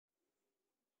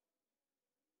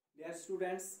Dear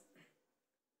students,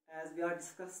 as we are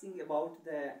discussing about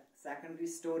the secondary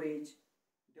storage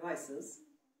devices,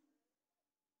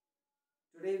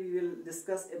 today we will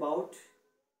discuss about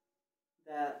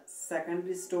the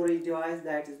secondary storage device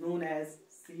that is known as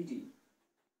CD.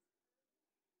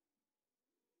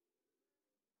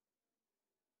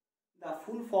 The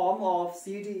full form of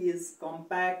CD is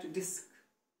compact disc.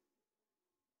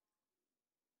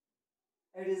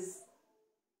 It is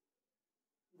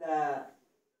the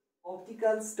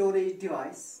optical storage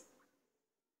device.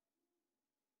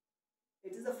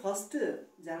 It is the first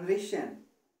generation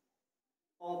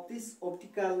of this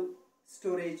optical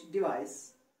storage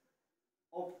device.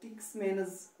 Optics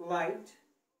means light,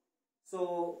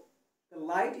 so the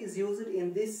light is used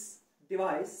in this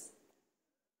device.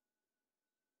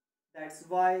 That's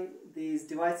why these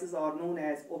devices are known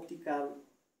as optical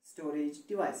storage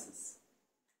devices.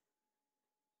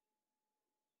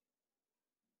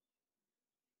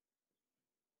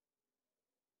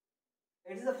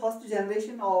 It is the first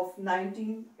generation of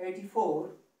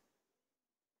 1984.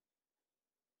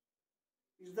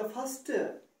 It is the first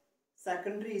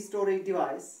secondary storage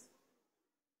device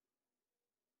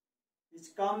which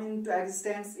come into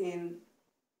existence in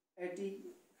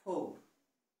 1984.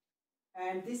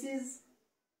 And this is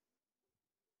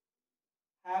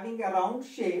having a round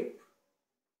shape,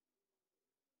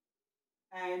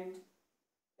 and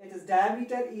its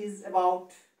diameter is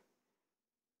about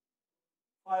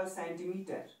 5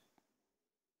 centimeter.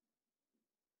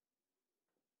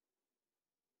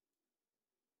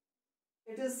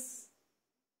 Its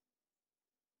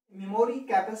memory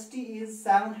capacity is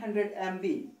 700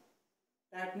 MB.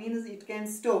 That means it can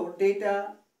store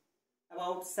data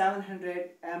about 700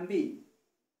 MB.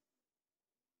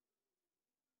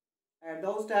 At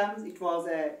those times it was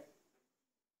a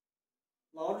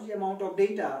large amount of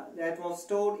data that was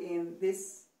stored in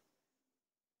this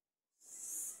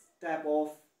type of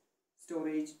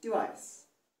storage device.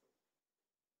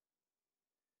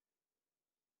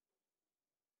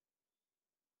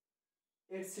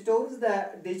 It stores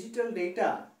the digital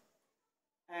data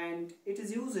and it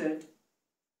is used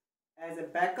as a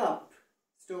backup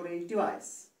storage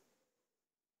device.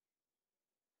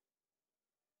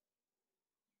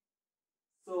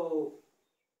 So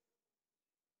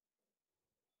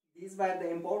these were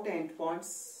the important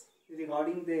points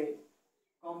regarding the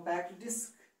compact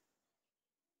disc.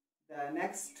 The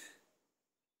rest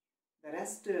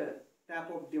type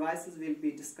of devices will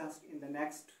be discussed in the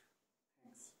next